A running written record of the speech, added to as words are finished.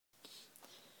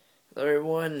Hello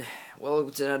everyone,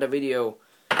 welcome to another video.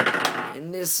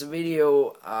 In this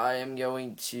video I am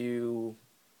going to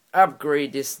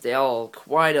upgrade this Dell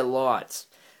quite a lot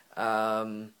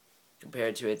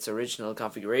compared to its original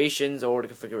configurations or the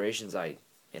configurations I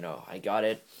got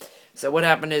it. So what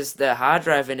happened is the hard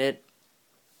drive in it,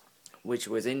 which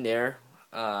was in there,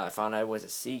 I found out it was a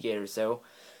Seagate or so,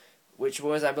 which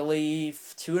was I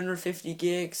believe 250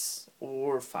 gigs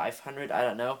or 500, I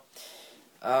don't know.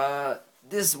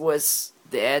 This was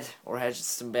dead or had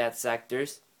just some bad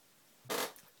sectors,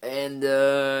 and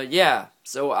yeah,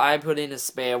 so I put in a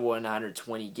spare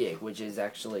 120 gig, which is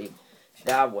actually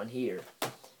that one here.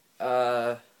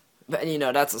 But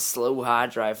that's a slow hard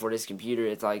drive for this computer.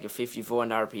 It's like a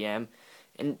 5400 RPM,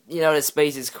 and the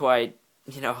space is quite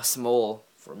small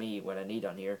for me what I need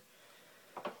on here.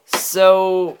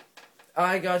 So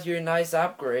I got you a nice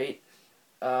upgrade,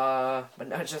 but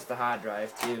not just the hard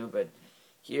drive too, but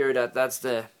here, that's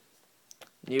the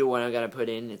new one I'm gonna put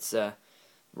in. It's a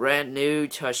brand new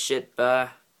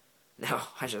Toshiba. No,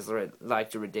 I just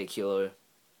like the ridiculous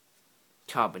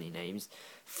company names.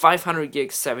 500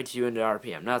 gigs, 7200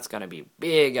 RPM. That's gonna be a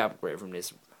big upgrade from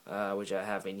this, which I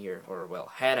have in here, or well,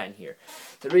 had in here.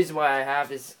 The reason why I have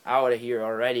this out of here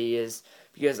already is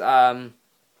because down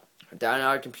in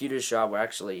our computer shop, we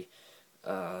actually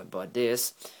bought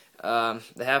this.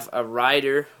 They have a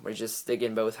writer where you just stick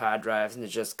in both hard drives and it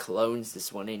just clones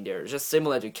this one in there. It's just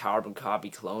similar to Carbon Copy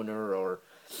Cloner or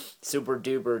Super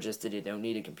Duper, just that you don't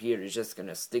need a computer. It's just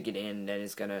gonna stick it in and then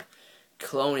it's gonna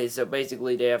clone it. So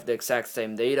basically they have the exact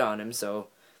same data on them. So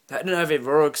I don't know if it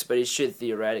works, but it should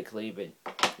theoretically. But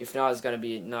if not, it's gonna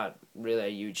be not really a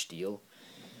huge deal.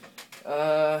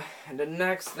 And the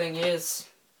next thing is,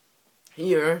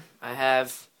 here I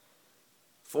have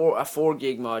a 4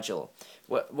 gig module.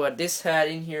 What this had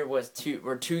in here was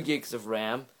 2 gigs of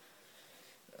RAM.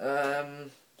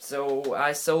 So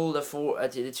I sold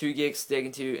the 2 gigs stick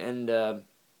into and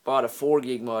bought a 4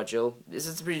 gig module. This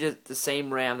is pretty the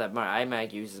same RAM that my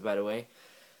iMac uses, by the way.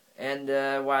 And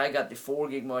why I got the 4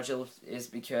 gig module is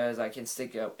because I can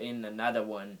stick in another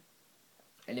one.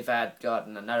 And if I had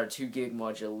gotten another 2 gig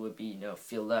module, it would be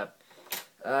filled up.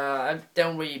 I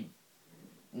don't really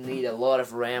need a lot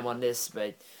of RAM on this,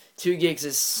 but 2 gigs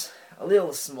is a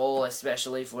little small,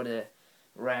 especially for the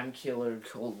RAM killer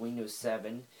called Windows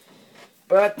 7.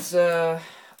 But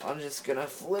I'm just gonna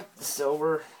flip this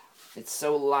over. It's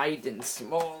so light and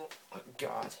small. Oh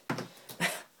God.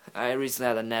 I recently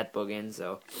had a netbook in,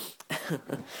 so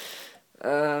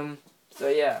so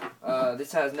yeah,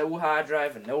 this has no hard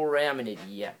drive and no RAM in it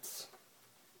yet.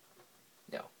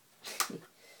 No.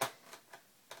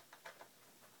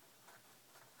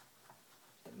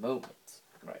 The moment.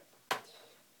 Right.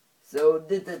 So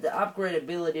the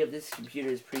upgradability of this computer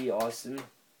is pretty awesome.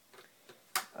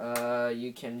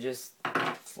 You can just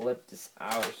flip this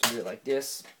out here like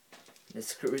this. The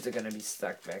screws are gonna be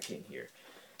stuck back in here.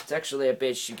 It's actually a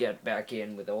bitch to get back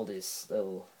in with all these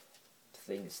little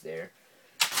things there.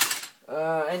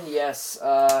 And yes,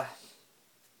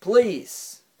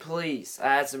 please,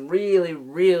 I had some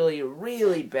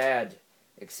really bad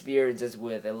experiences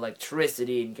with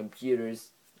electricity in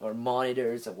computers or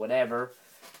monitors or whatever.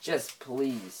 Just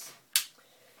please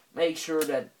make sure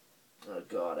that, oh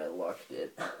God, I locked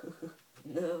it.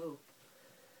 No.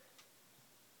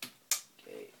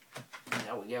 Okay,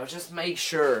 there we go. Just make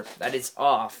sure that it's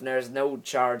off and there's no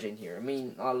charge in here. I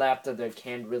mean, on a laptop there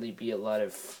can't really be a lot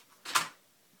of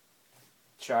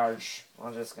charge.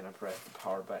 I'm just gonna press the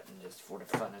power button just for the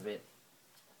fun of it.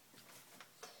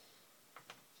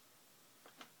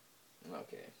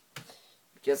 Okay.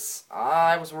 Because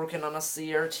I was working on a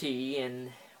CRT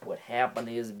and what happened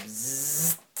is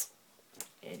bzzzt,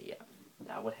 and yeah,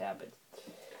 that would happen.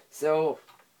 So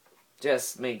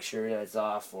just make sure that it's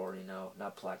off or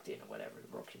not plugged in or whatever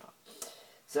you're working on.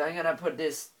 So I'm gonna put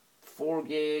this 4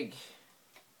 gig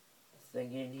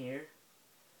thing in here.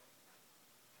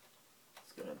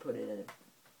 It's gonna put it in the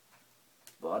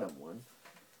bottom one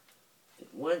if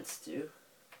it wants to.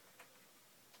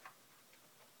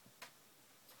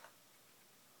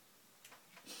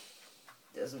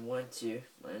 Doesn't want to.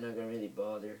 I'm not gonna really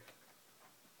bother.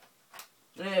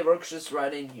 Yeah, it works just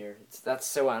right in here. That's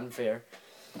so unfair.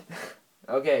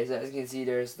 Okay, so as you can see,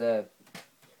 there's the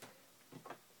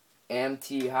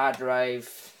empty hard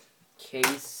drive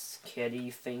case, caddy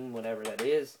thing, whatever that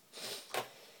is.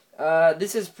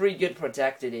 This is pretty good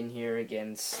protected in here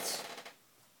against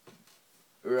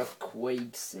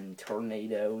earthquakes and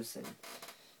tornadoes and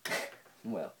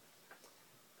well,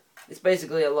 it's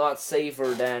basically a lot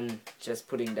safer than just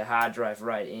putting the hard drive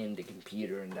right in the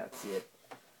computer and that's it.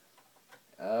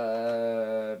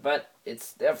 But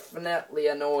it's definitely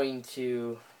annoying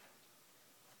to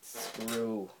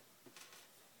screw.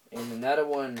 And another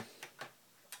one,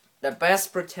 the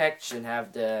best protection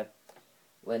have the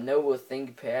Lenovo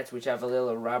ThinkPads, which have a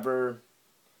little rubber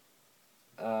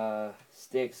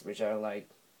sticks, which are like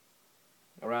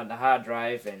around the hard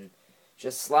drive, and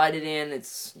just slide it in.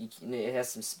 It has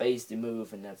some space to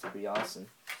move, and that's pretty awesome.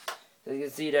 So you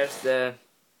can see there's the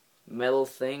metal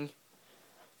thing.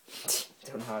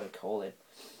 Don't know how to call it.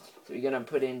 So you're gonna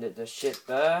put in the shit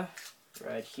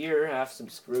right here. I have some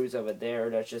screws over there.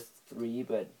 That's just 3,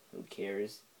 but who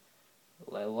cares?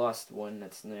 Well, I lost one.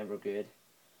 That's never good.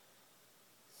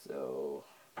 So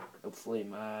hopefully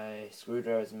my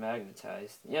screwdriver is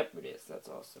magnetized. Yep, it is. That's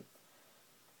awesome.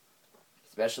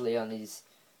 Especially on these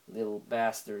little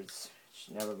bastards.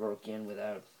 Should never work in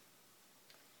without.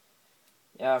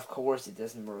 Yeah, of course it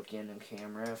doesn't work in on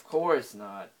camera. Of course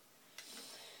not.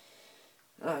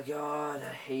 Oh god,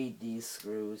 I hate these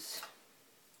screws.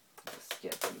 Let's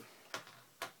get them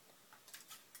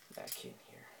back in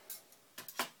here.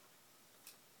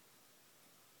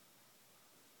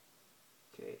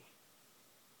 Okay.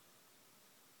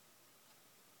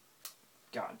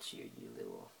 Got you, you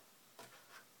little...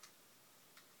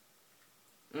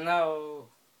 No!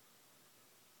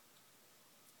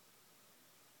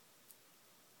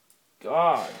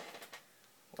 God!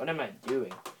 What am I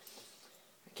doing?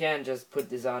 I can't just put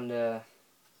this on the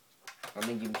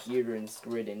computer and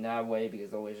screw it in that way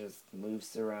because it always just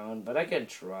moves around. But I can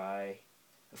try.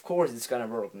 Of course it's gonna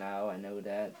work now, I know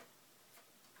that.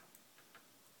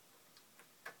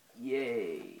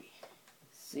 Yay!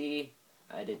 See?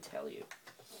 I did tell you.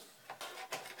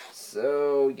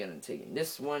 So, we're gonna take in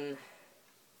this one.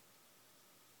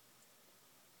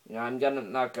 You know, I'm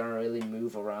not gonna really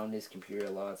move around this computer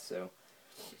a lot, so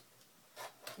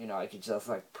you know, I could just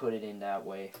like put it in that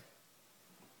way.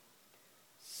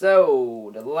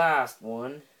 So the last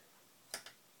one,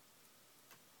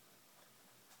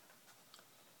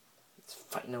 it's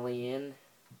finally in.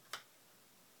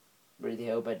 Really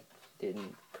hope I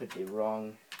didn't put the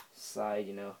wrong side,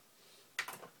 you know.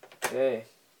 Okay,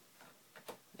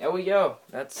 there we go.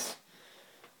 That's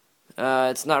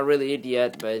it's not really it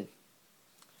yet, but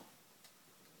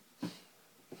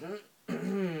we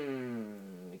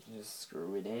can just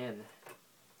screw it in.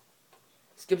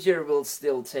 This computer will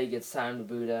still take its time to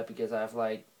boot up because I have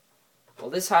like, well,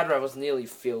 this hard drive was nearly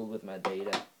filled with my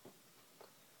data.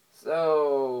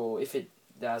 So if it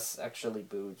does actually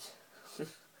boot,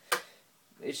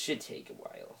 it should take a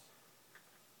while.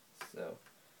 So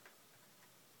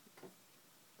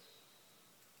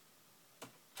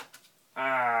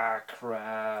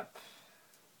crap.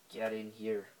 Get in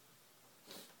here.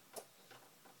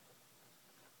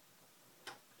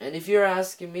 And if you're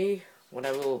asking me, what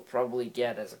I will probably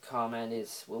get as a comment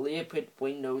is, will you put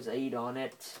Windows 8 on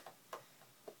it?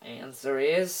 Answer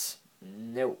is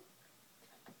no.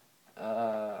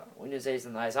 Windows 8 is a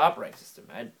nice operating system.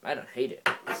 I don't hate it.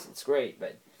 It's great,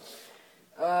 but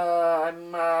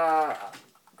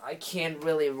I can't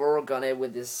really work on it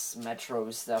with this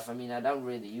Metro stuff. I mean, I don't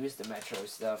really use the Metro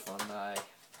stuff on my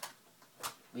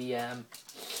VM.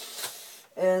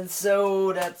 And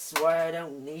so that's why I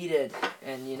don't need it.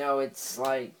 And you know, it's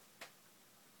like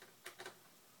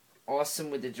awesome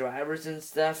with the drivers and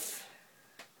stuff.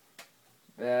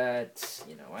 But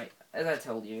you know, as I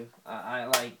told you, I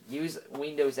like use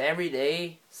Windows every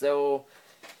day. So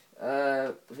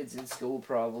if it's in school,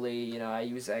 probably, you know, I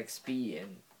use XP,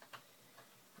 and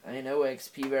I know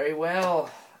XP very well.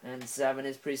 And 7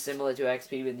 is pretty similar to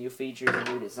XP with new features and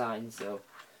new design. So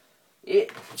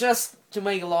just to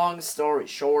make a long story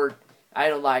short, I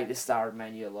don't like the start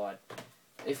menu a lot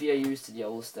if you're used to the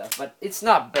old stuff. But it's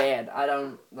not bad. I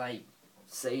don't like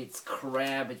say it's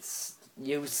crap, it's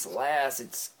useless,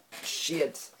 it's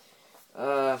shit.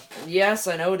 Yes,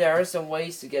 I know there are some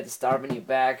ways to get the start menu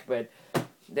back, but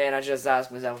then I just ask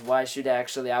myself, why should I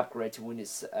actually upgrade to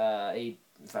Windows 8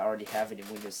 if I already have it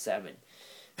in Windows 7?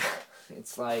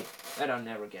 It's like, I don't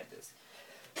never get this.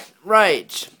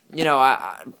 Right. You know,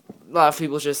 a lot of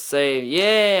people just say,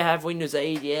 yeah, I have Windows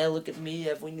 8, yeah, look at me, I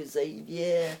have Windows 8,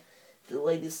 yeah, the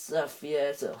latest stuff,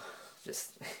 yeah, so,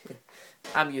 just,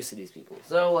 I'm used to these people.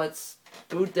 So, let's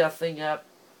boot that thing up.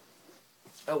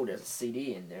 Oh, there's a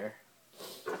CD in there.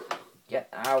 Get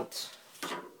out.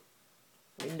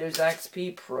 Windows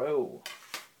XP Pro.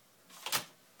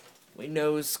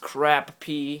 Windows crap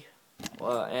P.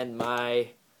 And my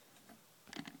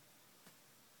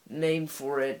name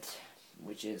for it,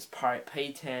 which is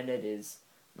patented, is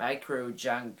Micro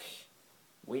Junk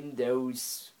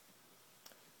Windows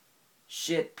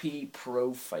Shit P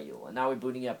Profile. And now we're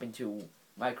booting up into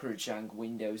micro chunk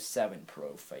Windows 7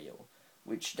 Pro fail,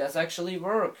 which does actually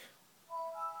work.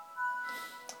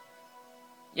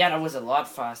 Yeah, that was a lot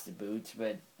faster boot,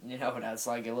 but you know, that's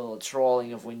like a little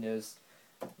trolling of Windows.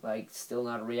 Like, still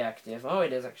not reactive. Oh,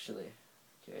 it is actually.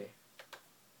 Okay.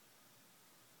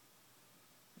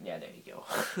 Yeah, there you go.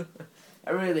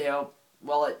 I really hope.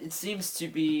 Well, it seems to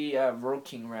be a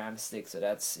working RAM stick, so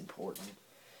that's important.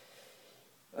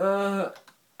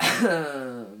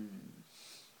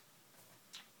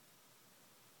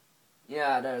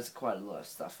 Yeah, there's quite a lot of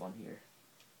stuff on here.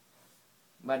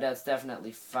 But that's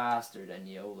definitely faster than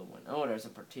the older one. Oh, there's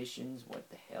some partitions. What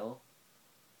the hell?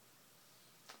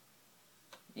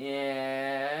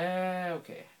 Yeah,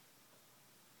 okay.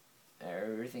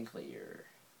 Everything clear.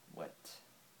 What?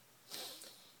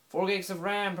 4 gigs of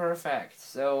RAM, perfect.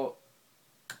 So,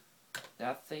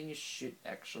 that thing should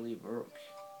actually work.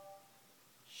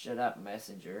 Shut up,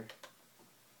 Messenger.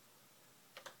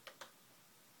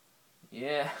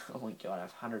 Yeah, oh my god, I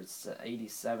have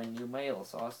 187 new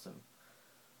mails, awesome.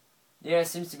 Yeah, it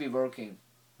seems to be working.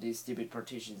 These stupid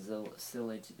partitions still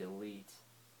need to delete.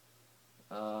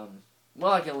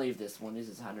 Well, I can leave this one. This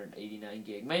is 189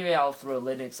 gig. Maybe I'll throw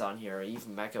Linux on here, or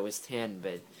even Mac OS 10,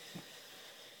 but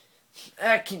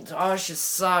Macintosh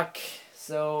suck,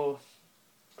 so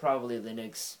probably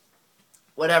Linux.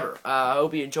 Whatever. I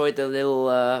hope you enjoyed the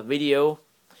little video.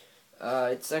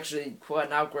 It's actually quite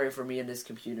an upgrade for me in this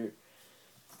computer.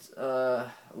 It's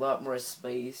a lot more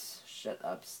space. Shut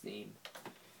up, Steam.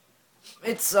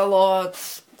 It's a lot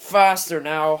faster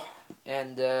now,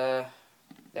 and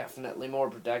definitely more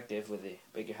productive with a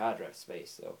bigger hard drive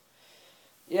space. So,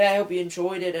 yeah, I hope you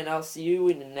enjoyed it, and I'll see you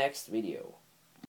in the next video.